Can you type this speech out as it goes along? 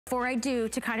before I do,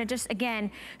 to kind of just,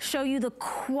 again, show you the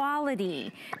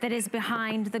quality that is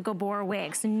behind the Gabor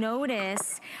wigs.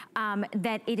 Notice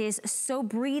that it is so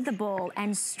breathable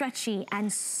and stretchy and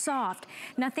soft.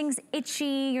 Nothing's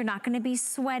itchy, you're not gonna be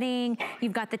sweating.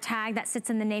 You've got the tag that sits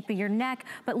in the nape of your neck,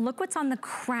 but look what's on the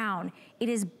crown. It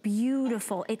is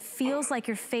beautiful. It feels like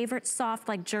your favorite soft,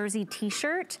 like jersey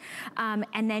t-shirt.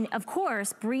 And then, of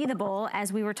course, breathable,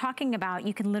 as we were talking about.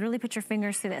 You can literally put your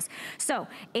fingers through this. So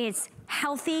it's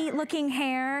healthy looking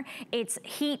hair, it's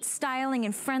heat styling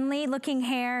and friendly looking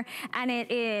hair, and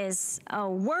it is a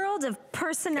world of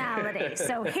personality.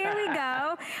 So here we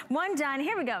go. One done.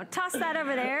 Here we go. Toss that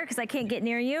over there because I can't get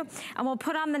near you. And we'll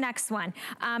put on the next one.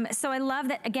 So I love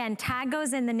that, again, tag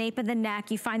goes in the nape of the neck.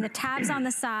 You find the tabs on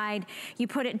the side. You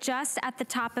put it just at the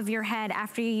top of your head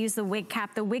after you use the wig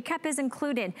cap. The wig cap is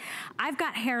included. I've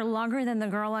got hair longer than the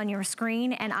girl on your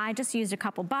screen, and I just used a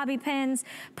couple bobby pins,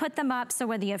 put them up, so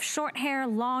whether you have short hair,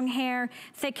 long hair,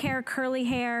 thick hair, curly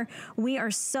hair, we are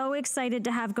so excited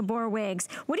to have Gabor wigs.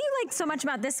 What do you like so much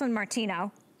about this one,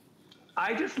 Martino?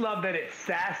 I just love that it's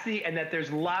sassy and that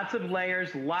there's lots of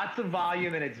layers, lots of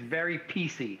volume, and it's very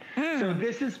piecey. So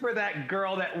this is for that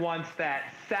girl that wants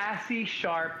that sassy,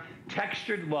 sharp,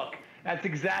 textured look. That's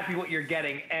exactly what you're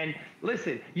getting. And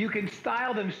listen, you can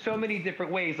style them so many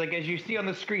different ways. Like as you see on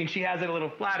the screen, she has it a little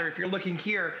flatter. If you're looking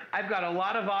here, I've got a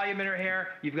lot of volume in her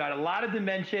hair. You've got a lot of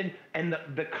dimension. And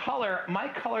the color, my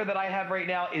color that I have right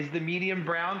now is the medium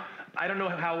brown. I don't know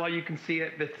how well you can see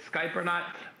it with Skype or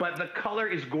not, but the color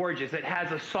is gorgeous. It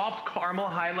has a soft caramel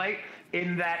highlight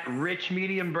in that rich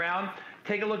medium brown.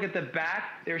 Take a look at the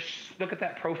back. Look at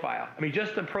that profile. I mean,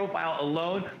 just the profile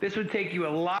alone, this would take you a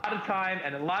lot of time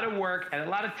and a lot of work and a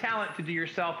lot of talent to do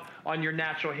yourself on your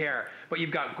natural hair. But you've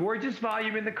got gorgeous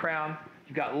volume in the crown.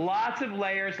 You've got lots of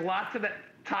layers, lots of that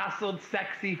tousled,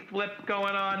 sexy flip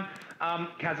going on.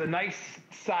 Has a nice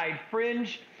side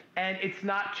fringe, and it's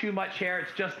not too much hair.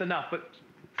 It's just enough. But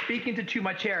speaking to too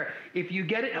much hair, if you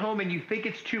get it home and you think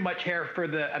it's too much hair for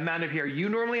the amount of hair you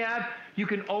normally have, you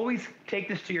can always take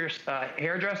this to your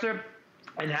hairdresser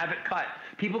and have it cut.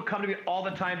 People come to me all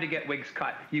the time to get wigs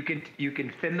cut. You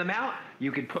can thin them out, you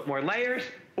can put more layers,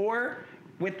 or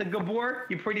with the Gabor,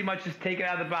 you pretty much just take it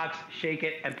out of the box, shake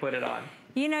it, and put it on.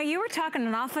 You know, you were talking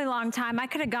an awfully long time. I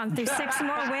could have gone through 6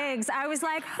 more wigs. I was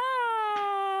like,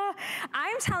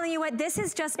 I'm telling you what, this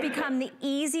has just become the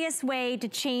easiest way to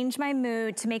change my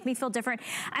mood, to make me feel different.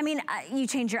 I mean, you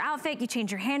change your outfit, you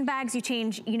change your handbags, you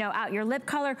change, you know, out your lip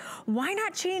color. Why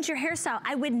not change your hairstyle?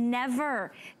 I would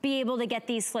never be able to get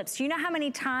these flips. Do you know how many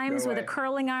times with a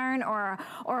curling iron or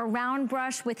a round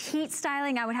brush with heat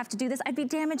styling I would have to do this? I'd be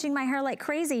damaging my hair like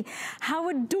crazy. How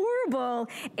adorable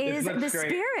is the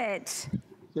spirit?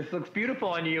 This looks beautiful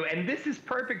on you, and this is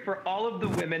perfect for all of the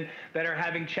women that are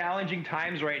having challenging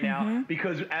times right now,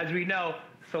 because as we know,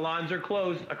 salons are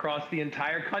closed across the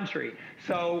entire country.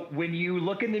 So when you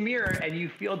look in the mirror and you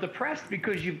feel depressed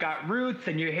because you've got roots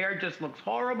and your hair just looks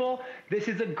horrible, this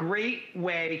is a great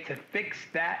way to fix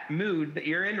that mood that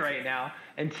you're in right now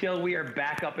until we are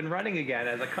back up and running again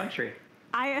as a country.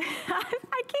 I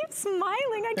keep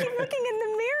smiling, I keep looking in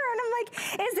the mirror and I'm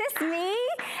like, is this me?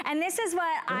 And this is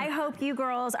what I hope you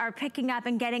girls are picking up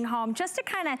and getting home. Just to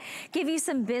kind of give you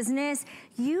some business,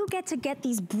 you get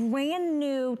these brand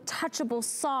new, touchable,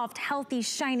 soft, healthy,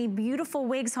 shiny, beautiful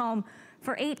wigs home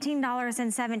for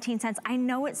 $18.17. I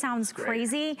know it sounds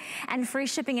crazy, and free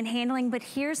shipping and handling, but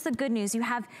here's the good news. You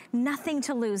have nothing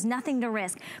to lose, nothing to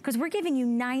risk, because we're giving you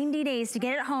 90 days to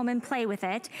get it home and play with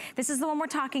it. This is the one we're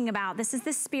talking about. This is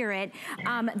the Spirit.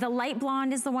 The light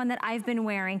blonde is the one that I've been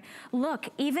wearing. Look,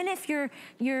 even if your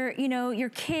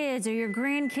kids or your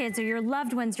grandkids or your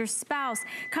loved ones, your spouse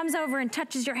comes over and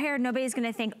touches your hair, nobody's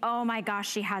gonna think, oh my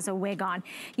gosh, she has a wig on.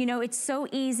 You know, it's so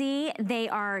easy. They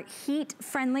are heat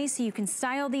friendly, so you can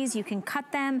style these, you can cut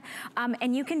them,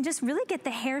 and you can just really get the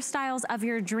hairstyles of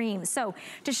your dreams. So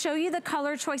to show you the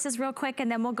color choices real quick,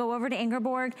 and then we'll go over to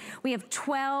Ingeborg, we have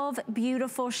 12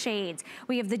 beautiful shades.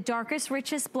 We have the darkest,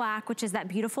 richest black, which is that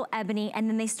beautiful ebony, and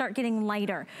then they start getting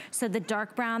lighter. So the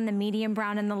dark brown, the medium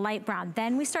brown, and the light brown.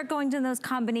 Then we start going to those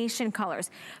combination colors.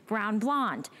 Brown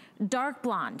blonde, dark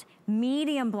blonde,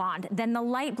 medium blonde, then the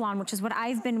light blonde, which is what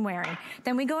I've been wearing.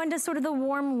 Then we go into sort of the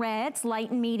warm reds,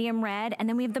 light and medium red, and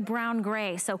then we have the brown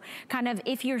gray. So kind of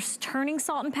if you're turning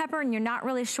salt and pepper and you're not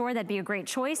really sure, that'd be a great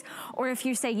choice. Or if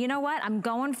you say, you know what, I'm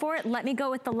going for it, let me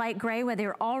go with the light gray, whether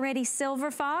you're already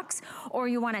silver fox or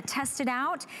you want to test it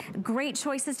out. Great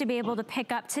choices to be able to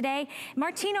pick up today.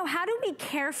 Martino, how do we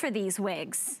care for these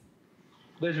wigs?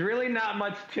 There's really not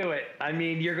much to it. I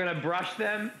mean, you're gonna brush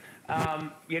them.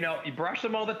 You know, you brush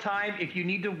them all the time. If you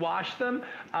need to wash them,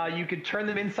 you could turn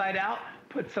them inside out,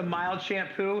 put some mild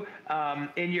shampoo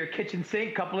in your kitchen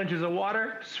sink, couple inches of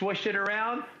water, swoosh it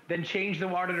around, then change the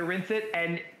water to rinse it.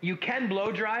 And you can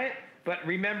blow dry it, but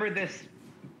remember this,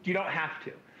 you don't have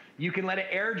to. You can let it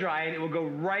air dry and it will go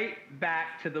right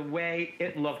back to the way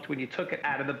it looked when you took it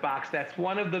out of the box. That's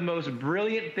one of the most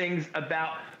brilliant things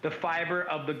about the fiber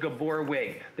of the Gabor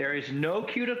wig. There is no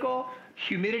cuticle,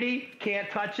 humidity can't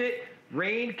touch it,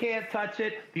 rain can't touch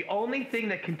it. The only thing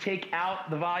that can take out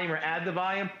the volume or add the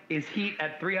volume is heat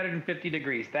at 350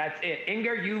 degrees. That's it.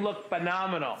 Inger, you look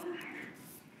phenomenal.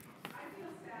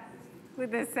 With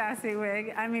this sassy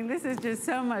wig. I mean, this is just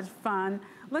so much fun.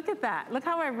 Look at that. Look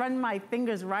how I run my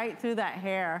fingers right through that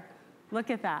hair. Look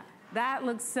at that. That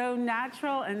looks so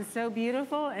natural and so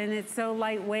beautiful, and it's so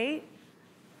lightweight.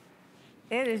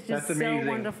 It is just so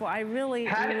wonderful. I really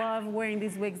love wearing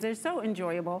these wigs. They're so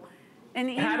enjoyable. And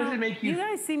you know, does it make you? You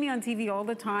guys see me on TV all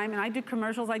the time, and I do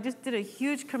commercials. I just did a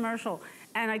huge commercial,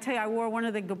 and I tell you, I wore one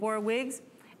of the Gabor wigs.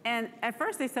 And at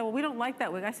first they said, well, we don't like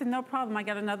that wig. I said, no problem, I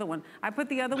got another one. I put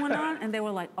the other one on and they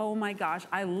were like, oh my gosh,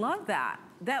 I love that.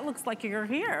 That looks like your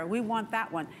hair. We want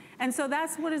that one. And so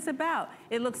that's what it's about.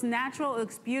 It looks natural, it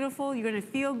looks beautiful, you're gonna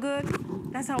feel good.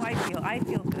 That's how I feel. I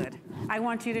feel good. I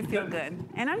want you to feel good.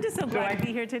 And I'm just so glad to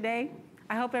be here today.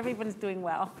 I hope everyone's doing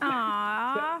well. Aww,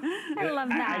 I love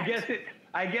that.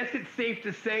 I guess it's safe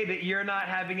to say that you're not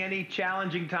having any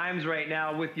challenging times right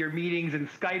now with your meetings and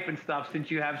Skype and stuff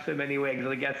since you have so many wigs.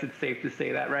 I guess it's safe to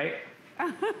say that, right?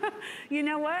 You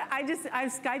know what? I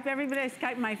Skype everybody. I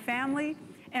Skype my family,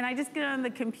 and I just get on the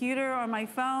computer or my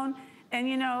phone. And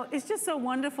you know, it's just so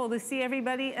wonderful to see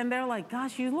everybody, and they're like,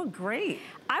 "Gosh, you look great."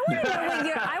 I want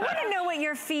to know what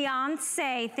your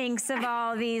fiance thinks of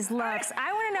all these looks.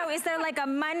 I want to know, is there like a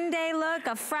Monday look,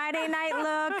 a Friday night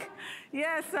look?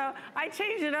 Yeah, so I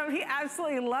changed it up. He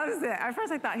absolutely loves it. At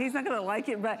first I thought he's not gonna like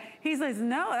it, but he says,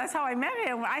 no, that's how I met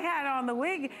him. I had on the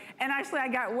wig, and actually I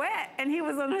got wet, and he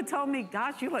was the one who told me,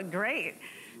 "Gosh, you look great."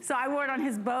 So I wore it on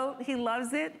his boat. He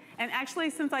loves it. And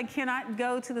actually, since I cannot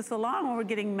go to the salon when we're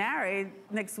getting married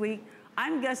next week,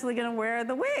 I'm actually gonna wear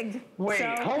the wig. Wait,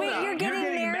 hold on. You're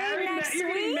getting married next week?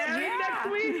 You're getting married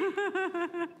next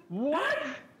week? What?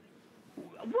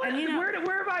 What? You know,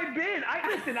 where have I been?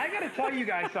 Listen, I gotta tell you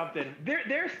guys something.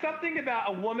 There's something about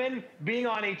a woman being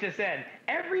on HSN.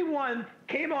 Everyone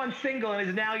came on single and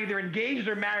is now either engaged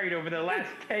or married over the last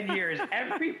 10 years.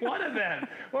 Every one of them.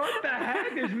 What the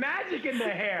heck? There's magic in the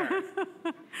hair.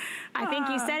 I think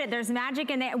you said it. There's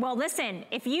magic in there. Well, listen,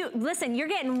 you're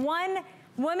getting one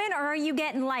woman, or are you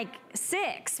getting like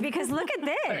 6? Because look at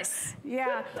this.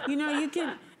 Yeah, you know, you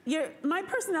can. My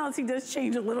personality does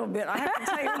change a little bit, I have to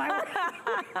tell you, when I wear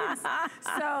wigs.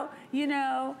 So, you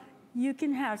know, you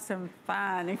can have some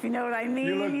fun, if you know what I mean.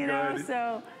 You look know, good.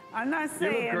 So I'm not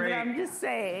saying, but I'm just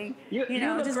saying, you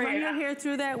know, just run your hair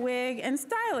through that wig and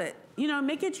style it. You know,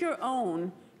 make it your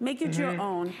own. Make it your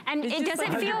own. And does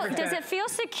it feel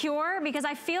secure? Because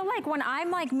I feel like when I'm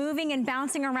like moving and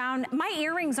bouncing around, my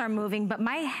earrings are moving, but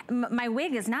my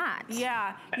wig is not.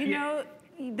 Yeah, you know.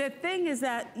 The thing is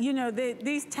that, you know,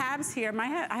 these tabs here, I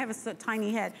have a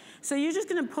tiny head. So you're just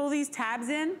gonna pull these tabs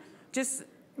in, just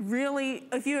really,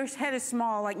 if your head is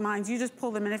small like mine, you just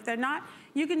pull them in. If they're not,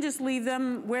 you can just leave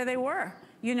them where they were,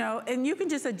 you know, and you can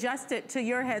just adjust it to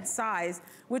your head size,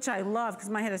 which I love because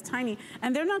my head is tiny,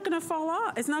 and they're not gonna fall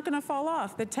off. It's not gonna fall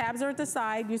off. The tabs are at the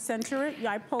side, you center it,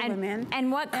 I pull them in.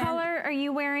 And what color are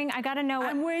you wearing? I gotta know.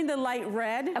 I'm wearing the light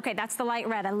red. Okay, that's the light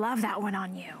red. I love that one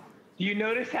on you. You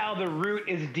notice how the root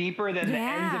is deeper than the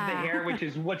ends of the hair, which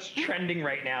is what's trending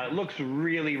right now. It looks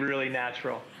really, really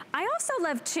natural. I also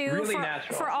love too,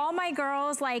 for all my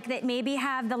girls like that maybe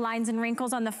have the lines and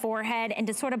wrinkles on the forehead and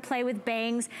to sort of play with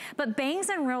bangs, but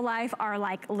bangs in real life are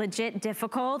like legit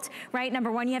difficult, right?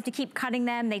 Number one, you have to keep cutting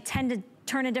them. They tend to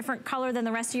turn a different color than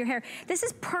the rest of your hair. This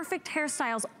is perfect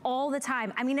hairstyles all the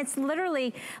time. I mean, it's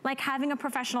literally like having a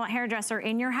professional hairdresser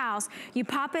in your house. You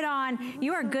pop it on,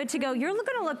 you are good to go. You're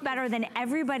gonna look better than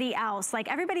everybody else. Like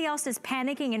everybody else is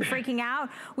panicking and freaking out.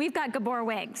 We've got Gabor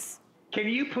wigs. Can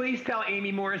you please tell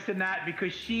Amy Morrison that?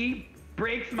 Because she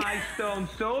breaks my stone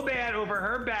so bad over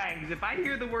her bangs. If I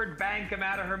hear the word bang come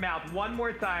out of her mouth one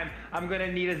more time, I'm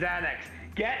gonna need a Xanax.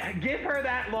 Give her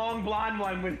that long blonde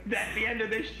one at the end of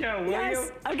this show, will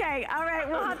you? Okay, all right,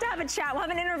 we'll have to have a chat. We'll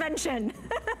have an intervention.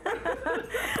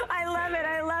 I love it,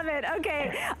 I love it.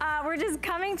 Okay, we're just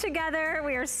coming together.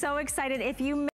 We are so excited. If you